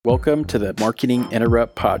Welcome to the Marketing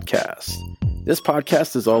Interrupt Podcast. This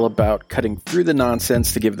podcast is all about cutting through the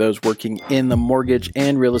nonsense to give those working in the mortgage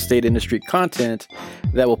and real estate industry content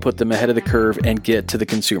that will put them ahead of the curve and get to the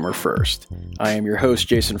consumer first. I am your host,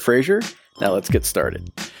 Jason Frazier. Now let's get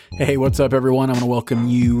started. Hey, what's up, everyone? I want to welcome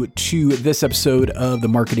you to this episode of the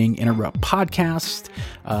Marketing Interrupt Podcast.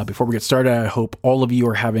 Before we get started, I hope all of you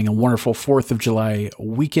are having a wonderful 4th of July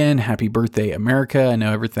weekend. Happy birthday, America. I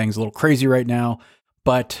know everything's a little crazy right now.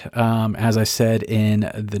 But as I said in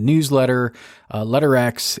the newsletter, letter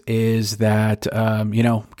X is that,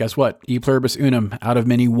 guess what? E pluribus unum, out of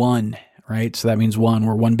many one, right? So that means one.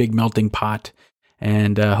 We're one big melting pot,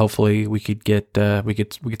 and hopefully we could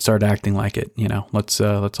start acting like it. Let's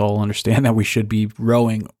all understand that we should be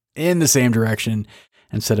rowing in the same direction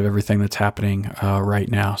instead of everything that's happening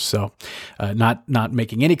right now. So not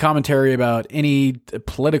making any commentary about any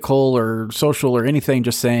political or social or anything,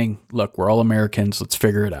 just saying, look, we're all Americans. Let's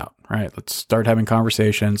figure it out, right? Let's start having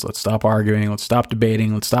conversations. Let's stop arguing. Let's stop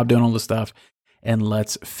debating. Let's stop doing all this stuff, and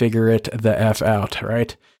let's figure it the F out,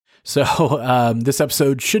 right? So this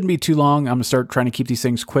episode shouldn't be too long. I'm going to start trying to keep these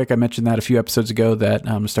things quick. I mentioned that a few episodes ago that I'm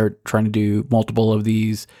going to start trying to do multiple of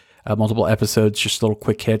these multiple episodes, just little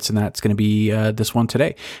quick hits, and that's going to be this one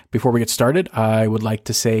today. Before we get started, I would like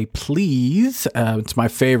to say, please, it's my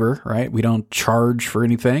favor, right? We don't charge for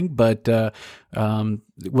anything, but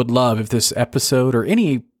would love if this episode or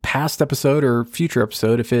any past episode or future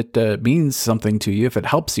episode, if it means something to you, if it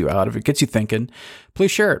helps you out, if it gets you thinking,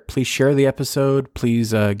 please share it. Please share the episode.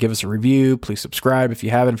 Please give us a review. Please subscribe if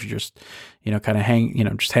you haven't. If you're just kind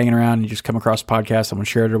of just hanging around and you just come across a podcast, someone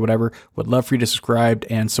shared it or whatever, would love for you to subscribe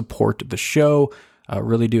and support the show.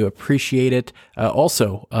 Really do appreciate it.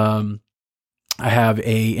 Also, I have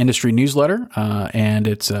a industry newsletter, and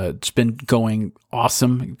it's been going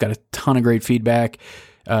awesome. We've got a ton of great feedback.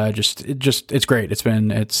 It's great.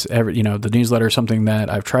 The newsletter is something that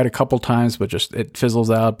I've tried a couple times, but just it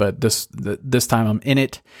fizzles out. But this time I'm in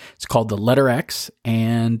it. It's called the Letter X,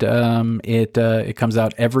 and it comes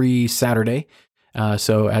out every Saturday.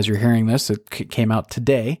 So as you're hearing this, it came out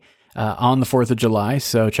today on the 4th of July.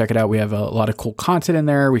 So check it out. We have a lot of cool content in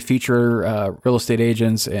there. We feature real estate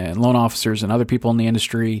agents and loan officers and other people in the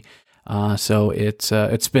industry. So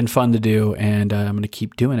it's been fun to do, and I'm going to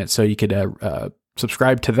keep doing it. So you could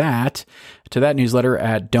subscribe to that newsletter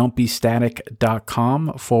at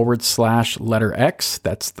don'tbestatic.com/letter X.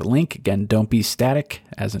 That's the link. Again, don't be static,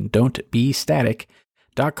 as in don't be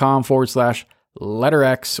static.com/letter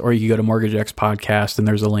X, or you can go to Mortgage X Podcast, and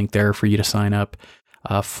there's a link there for you to sign up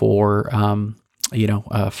for the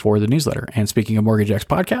newsletter. And speaking of Mortgage X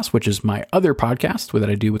Podcast, which is my other podcast that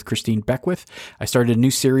I do with Christine Beckwith, I started a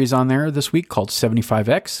new series on there this week called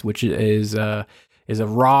 75X, which is a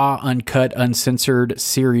raw, uncut, uncensored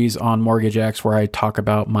series on Mortgage X, where I talk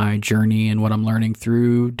about my journey and what I'm learning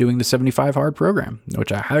through doing the 75 Hard program,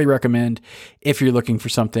 which I highly recommend if you're looking for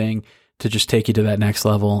something to just take you to that next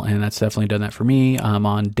level. And that's definitely done that for me. I'm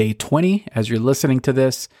on day 20 as you're listening to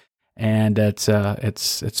this, and it's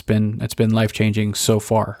been life-changing so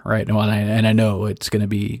far, right? And I know it's going to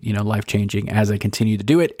be life changing as I continue to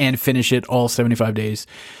do it and finish it all 75 days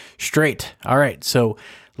straight. All right, so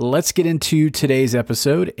let's get into today's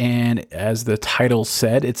episode. And as the title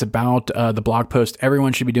said, it's about the blog post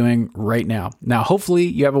everyone should be doing right now. Now, hopefully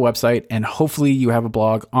you have a website, and hopefully you have a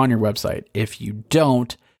blog on your website. If you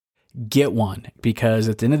don't, get one, because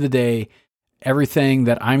at the end of the day, everything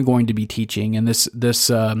that I'm going to be teaching, and this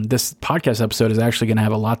podcast episode is actually going to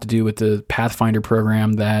have a lot to do with the Pathfinder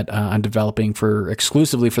program that I'm developing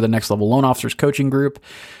exclusively for the Next Level Loan Officers Coaching Group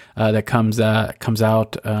that comes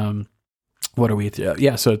out. What are we?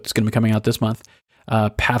 So it's going to be coming out this month.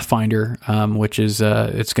 Pathfinder, which is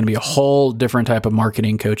it's going to be a whole different type of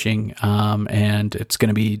marketing coaching, and it's going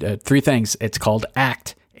to be 3 things. It's called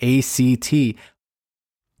ACT, ACT.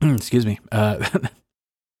 Excuse me.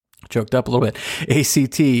 Choked up a little bit.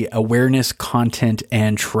 ACT, awareness, content,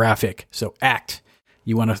 and traffic. So ACT.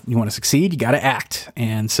 You want to succeed, you got to act.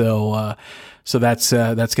 And so that's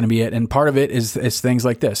going to be it. And part of it is things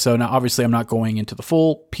like this. So now, obviously, I'm not going into the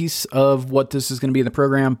full piece of what this is going to be in the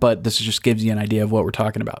program, but this just gives you an idea of what we're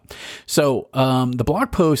talking about. So the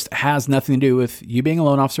blog post has nothing to do with you being a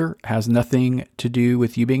loan officer, has nothing to do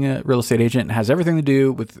with you being a real estate agent, it has everything to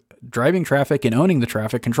do with driving traffic and owning the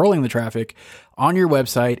traffic, controlling the traffic on your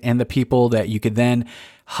website, and the people that you could then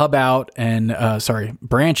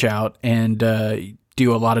branch out and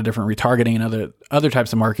do a lot of different retargeting and other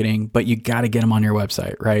types of marketing, but you got to get them on your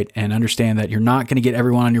website, right? And understand that you're not going to get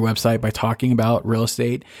everyone on your website by talking about real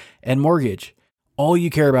estate and mortgage. All you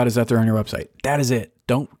care about is that they're on your website. That is it.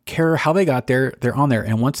 don't care how they got there. They're on there.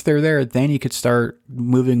 And once they're there, then you could start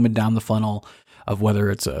moving them down the funnel of whether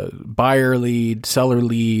it's a buyer lead, seller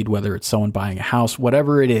lead, whether it's someone buying a house,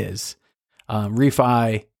 whatever it is,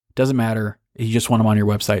 refi, doesn't matter. You just want them on your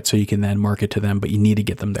website so you can then market to them, but you need to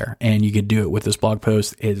get them there. And you can do it with this blog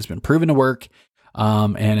post. It has been proven to work.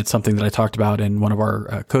 And it's something that I talked about in one of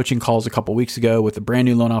our coaching calls a couple of weeks ago with a brand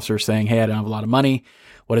new loan officer saying, hey, I don't have a lot of money.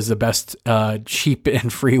 What is the best cheap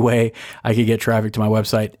and free way I could get traffic to my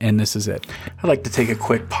website? And this is it. I'd like to take a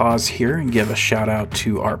quick pause here and give a shout out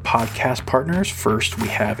to our podcast partners. First, we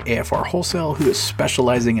have AFR Wholesale, who is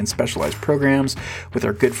specializing in specialized programs with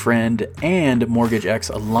our good friend and Mortgage X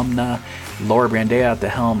alumna, Laura Brandea at the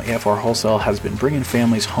helm. AFR Wholesale has been bringing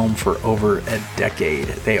families home for over a decade.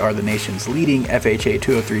 They are the nation's leading FHA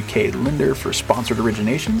 203K lender for sponsored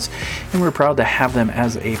originations, and we're proud to have them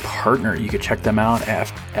as a partner. You can check them out at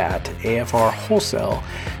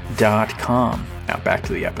afrwholesale.com. Now back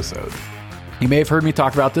to the episode. You may have heard me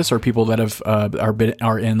talk about this, or people that have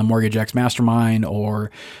are in the Mortgage X Mastermind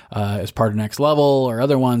or as part of Next Level or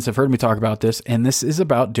other ones have heard me talk about this. And this is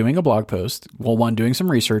about doing a blog post. Well, one, doing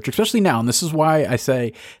some research, especially now. And this is why I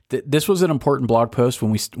say that this was an important blog post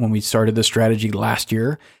when we started this strategy last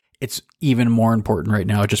year. It's even more important right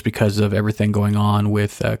now just because of everything going on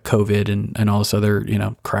with COVID and all this other,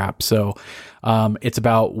 crap. So it's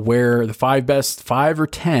about where the 5 or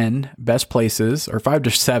 10 best places, or 5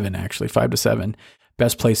 to 7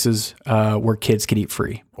 best places where kids could eat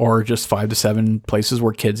free, or just 5 to 7 places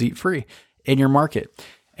where kids eat free in your market.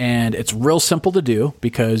 And it's real simple to do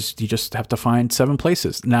because you just have to find 7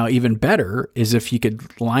 places. Now, even better is if you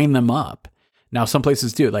could line them up. Now, some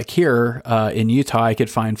places do. Like here in Utah, I could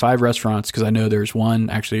find 5 restaurants because I know there's one.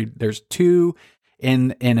 Actually, there's 2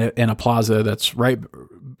 in a plaza that's right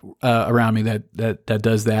around me that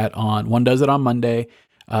does that on. One does it on Monday,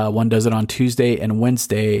 one does it on Tuesday and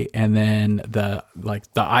Wednesday, and then the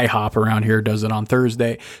IHOP around here does it on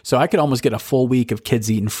Thursday. So I could almost get a full week of kids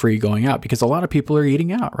eating free going out because a lot of people are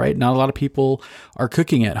eating out, right? Not a lot of people are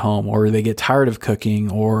cooking at home, or they get tired of cooking,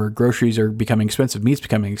 or groceries are becoming expensive, meat's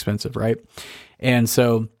becoming expensive, right? And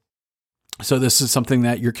so this is something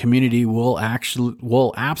that your community will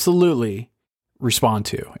absolutely respond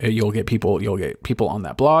to. You'll get people on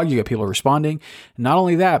that blog, you get people responding. Not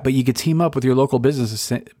only that, but you could team up with your local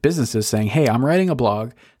businesses saying, hey, I'm writing a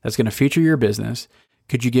blog that's going to feature your business.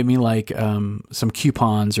 Could you give me some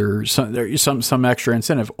coupons or some extra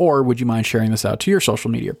incentive? Or would you mind sharing this out to your social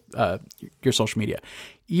media?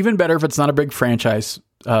 Even better if it's not a big franchise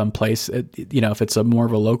place. If it's a more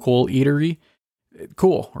of a local eatery,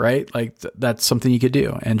 cool, right? Like that's something you could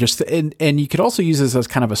do. And you could also use this as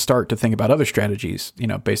kind of a start to think about other strategies,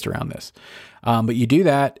 based around this. But you do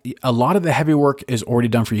that, a lot of the heavy work is already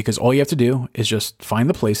done for you because all you have to do is just find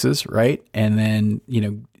the places, right? And then,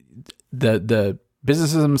 the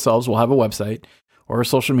businesses themselves will have a website or a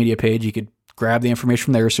social media page. You could grab the information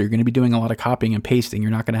from there. So you're going to be doing a lot of copying and pasting.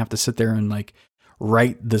 You're not going to have to sit there and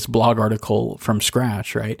write this blog article from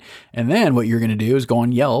scratch, right? And then what you're going to do is go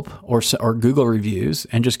on Yelp or Google reviews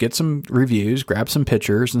and just get some reviews, grab some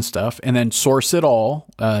pictures and stuff, and then source it all.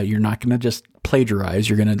 You're not going to just plagiarize.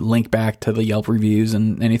 You're going to link back to the Yelp reviews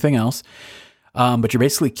and anything else. But you're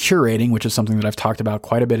basically curating, which is something that I've talked about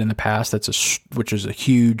quite a bit in the past. Which is a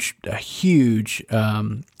huge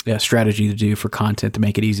strategy to do for content, to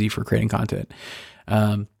make it easy for creating content.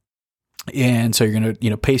 And so you're going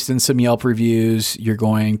to, paste in some Yelp reviews. You're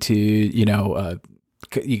going to, you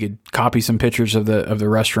could copy some pictures of the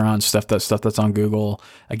restaurant, stuff that's on Google.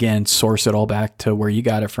 Again, source it all back to where you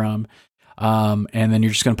got it from. And then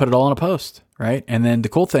you're just going to put it all in a post, right? And then the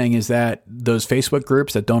cool thing is that those Facebook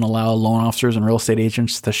groups that don't allow loan officers and real estate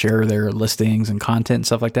agents to share their listings and content and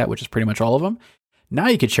stuff like that, which is pretty much all of them. Now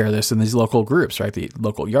you could share this in these local groups, right? The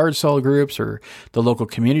local yard sale groups or the local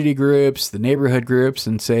community groups, the neighborhood groups,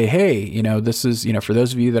 and say, hey, this is, for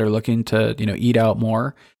those of you that are looking to, eat out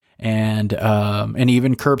more, and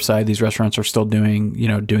even curbside, these restaurants are still doing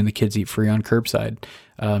the kids eat free on curbside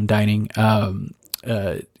dining.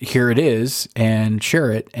 Here it is, and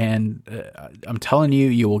share it. And I'm telling you,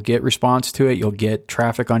 you will get response to it. You'll get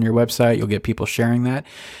traffic on your website. You'll get people sharing that.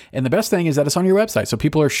 And the best thing is that it's on your website. So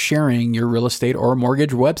people are sharing your real estate or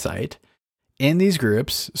mortgage website in these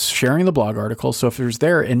groups, sharing the blog article. So if there's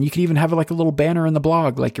there, and you can even have a little banner in the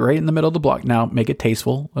blog, right in the middle of the blog. Now make it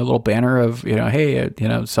tasteful, a little banner of, hey,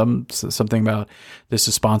 something about this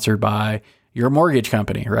is sponsored by your mortgage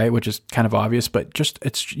company, right? Which is kind of obvious, but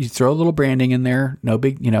you throw a little branding in there. No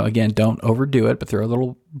big, again, don't overdo it, but throw a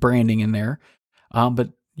little branding in there. But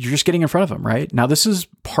you're just getting in front of them, right? Now, this is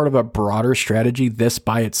part of a broader strategy. This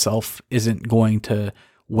by itself isn't going to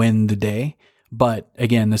win the day, But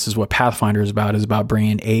again, this is what Pathfinder is about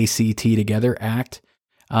bringing ACT together, ACT,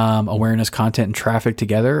 awareness, content, and traffic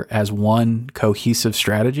together as one cohesive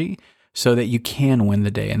strategy so that you can win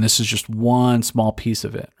the day. And this is just one small piece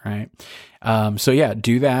of it, right? So yeah,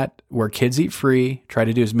 do that where kids eat free. Try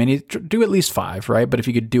to do do at least 5, right? But if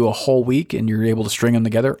you could do a whole week and you're able to string them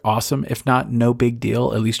together, awesome. If not, no big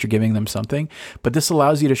deal. At least you're giving them something. But this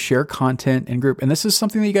allows you to share content in group. And this is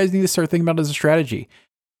something that you guys need to start thinking about as a strategy.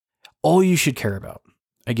 All you should care about,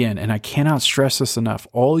 again, and I cannot stress this enough,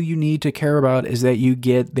 all you need to care about is that you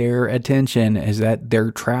get their attention, is that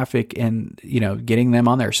their traffic and, getting them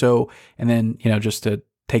on there. So, and then, just to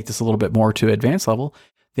take this a little bit more to advanced level,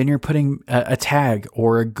 then you're putting a tag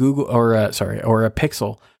or a Google or a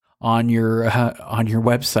pixel on your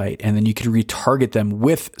website. And then you could retarget them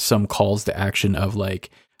with some calls to action of like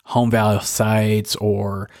home value sites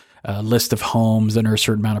or a list of homes under a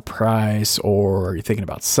certain amount of price, or you're thinking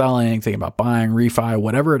about selling, thinking about buying, refi,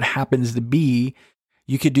 whatever it happens to be,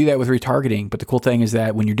 you could do that with retargeting. But the cool thing is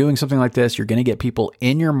that when you're doing something like this, you're going to get people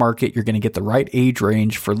in your market. You're going to get the right age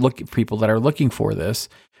range for people that are looking for this,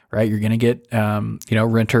 right? You're going to get,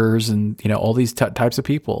 renters and, all these types of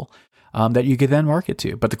people that you could then market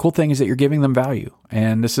to. But the cool thing is that you're giving them value.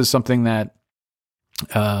 And this is something that,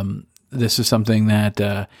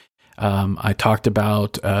 I talked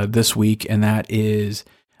about this week, and that is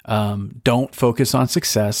don't focus on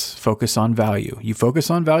success, focus on value. You focus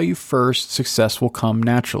on value first, success will come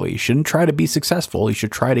naturally. You shouldn't try to be successful. You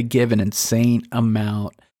should try to give an insane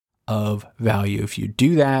amount of value. If you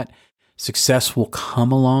do that, success will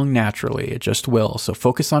come along naturally. It just will. So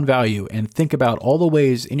focus on value and think about all the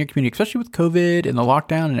ways in your community, especially with COVID and the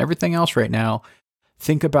lockdown and everything else right now.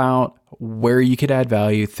 Think about where you could add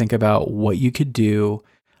value. Think about what you could do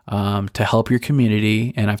to help your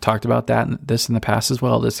community. And I've talked about this in the past as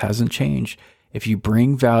well. This hasn't changed. If you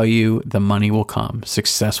bring value, the money will come.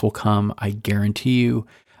 Success will come. I guarantee you.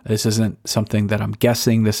 This isn't something that I'm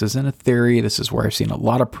guessing. This isn't a theory. This is where I've seen a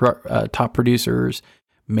lot of top producers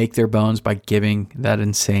make their bones by giving that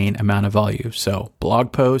insane amount of value. So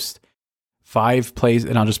blog post, 5 places,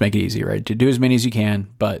 and I'll just make it easy, right? To do as many as you can,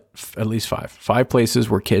 but at least 5 places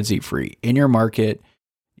where kids eat free in your market.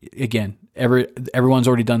 Again, everyone's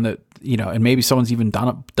already done the, and maybe someone's even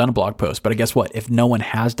done a blog post, but guess what? If no one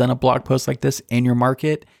has done a blog post like this in your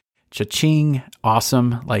market, cha-ching,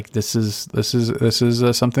 awesome. Like this is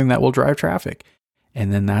something that will drive traffic.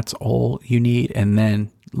 And then that's all you need. And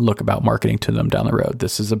then look about marketing to them down the road.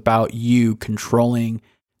 This is about you controlling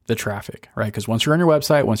the traffic, right? Because once you're on your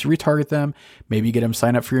website, once you retarget them, maybe you get them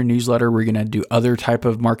sign up for your newsletter. We're going to do other type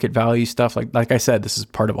of market value stuff. Like I said, this is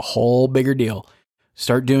part of a whole bigger deal.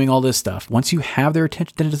 Start doing all this stuff. Once you have their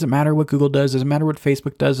attention, then it doesn't matter what Google does, doesn't matter what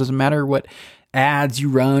Facebook does, doesn't matter what ads you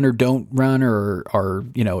run or don't run or are,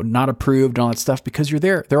 not approved and all that stuff, because you're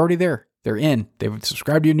there. They're already there. They're in. They've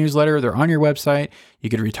subscribed to your newsletter. They're on your website. You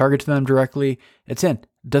could retarget to them directly. It's in.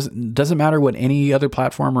 Doesn't matter what any other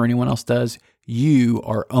platform or anyone else does. You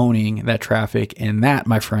are owning that traffic. And that,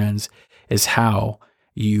 my friends, is how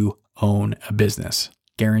you own a business.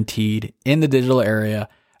 Guaranteed in the digital era.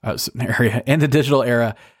 That's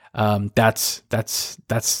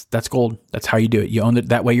gold. That's how you do it. You own it.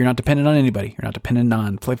 That way you're not dependent on anybody. You're not dependent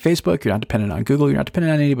on Facebook. You're not dependent on Google. You're not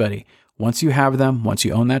dependent on anybody. Once you have them, once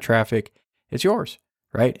you own that traffic, it's yours,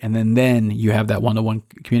 right? And then you have that one-to-one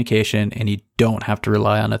communication, and you don't have to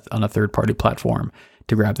rely on a third-party platform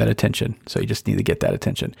to grab that attention. So you just need to get that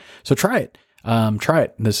attention. So try it. Try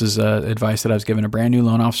it. This is advice that I was giving a brand new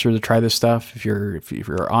loan officer to try this stuff. If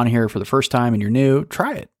you're on here for the first time and you're new,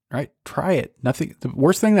 try it, right? Try it. Nothing. The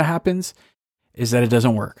worst thing that happens is that it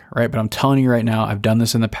doesn't work, right? But I'm telling you right now, I've done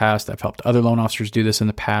this in the past. I've helped other loan officers do this in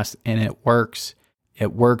the past, and it works.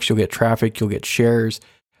 It works. You'll get traffic. You'll get shares.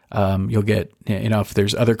 You'll get, if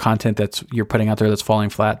there's other content you're putting out there that's falling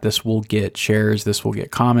flat, this will get shares. This will get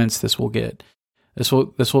comments. This will be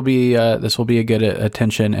a good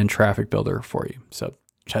attention and traffic builder for you. So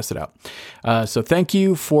test it out. So thank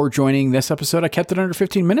you for joining this episode. I kept it under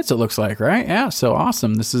 15 minutes. It looks like, right? Yeah. So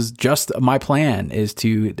awesome. This is just my plan is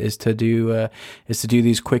to do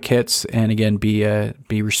these quick hits, and again, be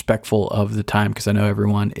respectful of the time, because I know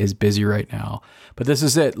everyone is busy right now, but this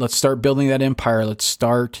is it. Let's start building that empire. Let's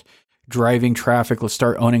start driving traffic. Let's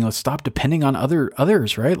start owning. Let's stop depending on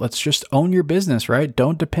others, right? Let's just own your business, right?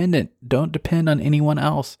 Don't depend on anyone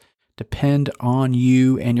else. Depend on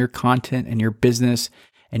you and your content and your business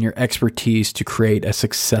and your expertise to create a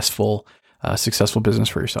successful business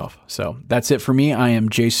for yourself. So that's it for me. I am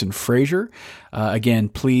Jason Frazier. Again,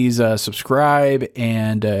 please subscribe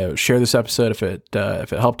and share this episode if it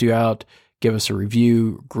helped you out. give us a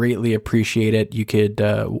review. Greatly appreciate it. You could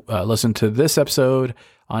listen to this episode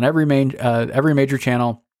on every major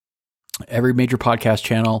channel, every major podcast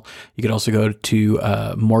channel. You could also go to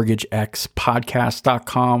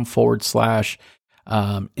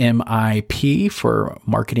mortgagexpodcast.com/MIP for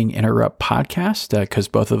Marketing Interrupt Podcast, because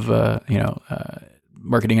both of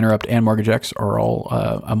Marketing Interrupt and Mortgage X are all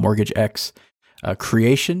a Mortgage X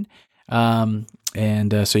creation.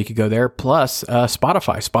 So you could go there. Plus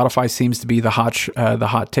Spotify. Spotify seems to be the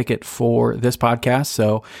hot ticket for this podcast.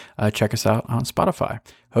 So check us out on Spotify.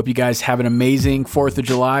 Hope you guys have an amazing 4th of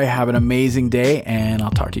July. Have an amazing day, and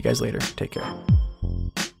I'll talk to you guys later. Take care.